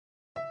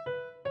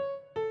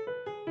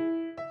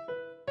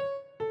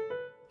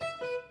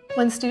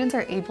When students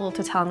are able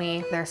to tell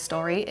me their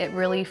story, it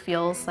really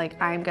feels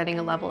like I'm getting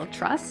a level of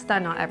trust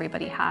that not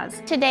everybody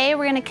has. Today,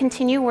 we're going to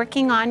continue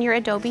working on your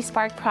Adobe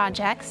Spark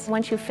projects.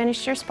 Once you've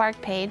finished your Spark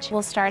page,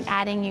 we'll start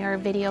adding your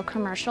video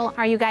commercial.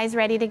 Are you guys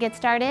ready to get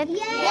started? Yeah!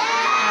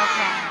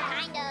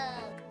 Okay. Kind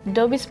of.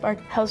 Adobe Spark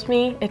helps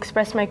me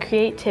express my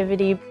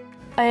creativity.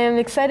 I am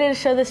excited to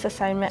show this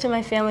assignment to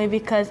my family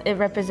because it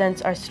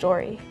represents our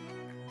story.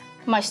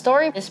 My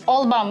story is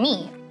all about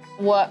me,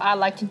 what I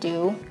like to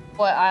do,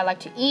 what I like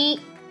to eat.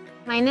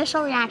 My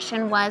initial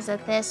reaction was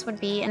that this would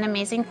be an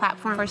amazing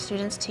platform for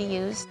students to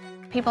use.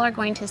 People are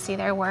going to see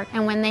their work,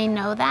 and when they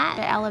know that,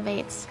 it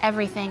elevates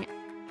everything.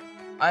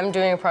 I'm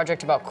doing a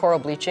project about coral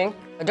bleaching.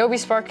 Adobe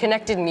Spark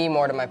connected me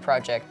more to my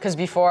project, because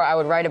before I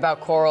would write about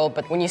coral,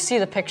 but when you see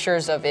the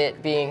pictures of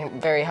it being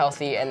very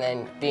healthy and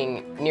then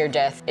being near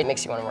death, it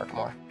makes you want to work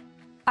more.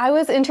 I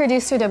was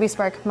introduced to Adobe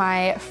Spark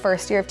my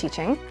first year of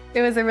teaching.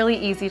 It was a really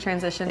easy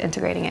transition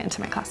integrating it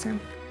into my classroom.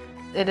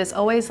 It is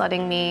always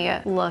letting me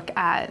look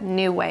at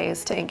new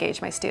ways to engage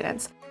my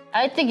students.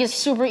 I think it's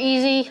super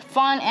easy,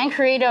 fun, and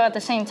creative at the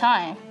same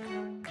time.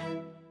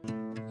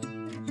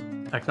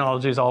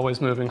 Technology is always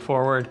moving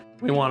forward.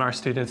 We want our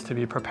students to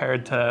be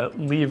prepared to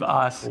leave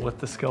us with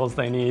the skills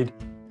they need.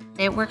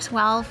 It works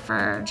well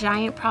for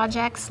giant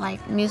projects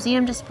like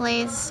museum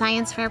displays,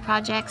 science fair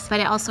projects, but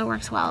it also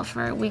works well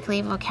for weekly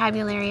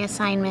vocabulary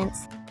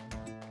assignments.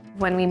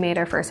 When we made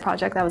our first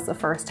project, that was the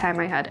first time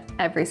I had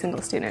every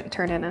single student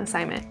turn in an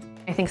assignment.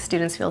 I think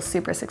students feel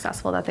super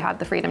successful that they have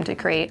the freedom to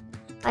create.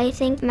 I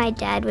think my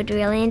dad would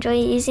really enjoy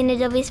using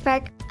Adobe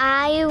Spark.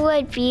 I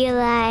would be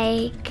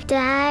like,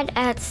 Dad,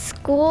 at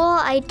school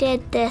I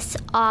did this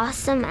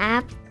awesome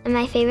app, and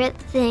my favorite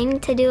thing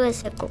to do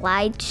is a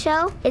glide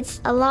show.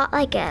 It's a lot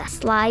like a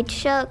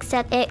slideshow,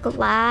 except it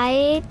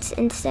glides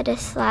instead of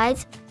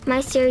slides. My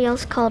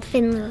cereal's called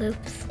Finley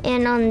Loops.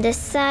 And on this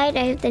side,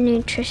 I have the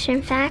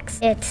nutrition facts.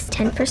 It's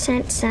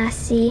 10%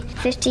 sassy,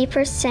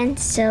 50%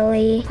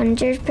 silly,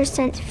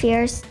 100%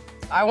 fierce.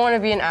 I want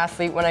to be an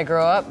athlete when I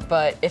grow up,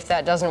 but if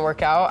that doesn't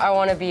work out, I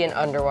want to be an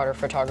underwater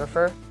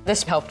photographer.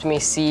 This helped me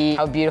see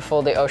how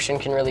beautiful the ocean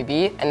can really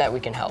be and that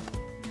we can help.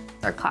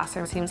 Our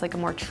classroom seems like a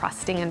more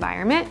trusting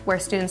environment where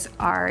students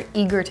are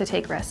eager to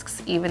take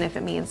risks, even if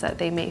it means that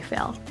they may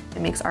fail.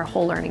 It makes our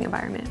whole learning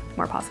environment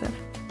more positive.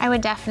 I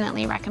would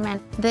definitely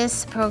recommend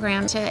this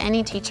program to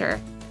any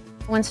teacher.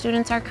 When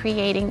students are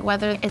creating,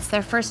 whether it's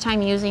their first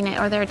time using it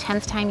or their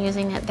 10th time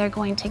using it, they're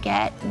going to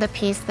get the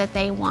piece that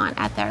they want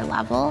at their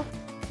level.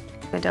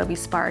 Adobe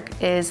Spark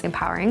is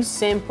empowering,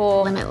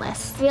 Simple,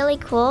 limitless. Really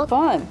cool.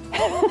 Fun.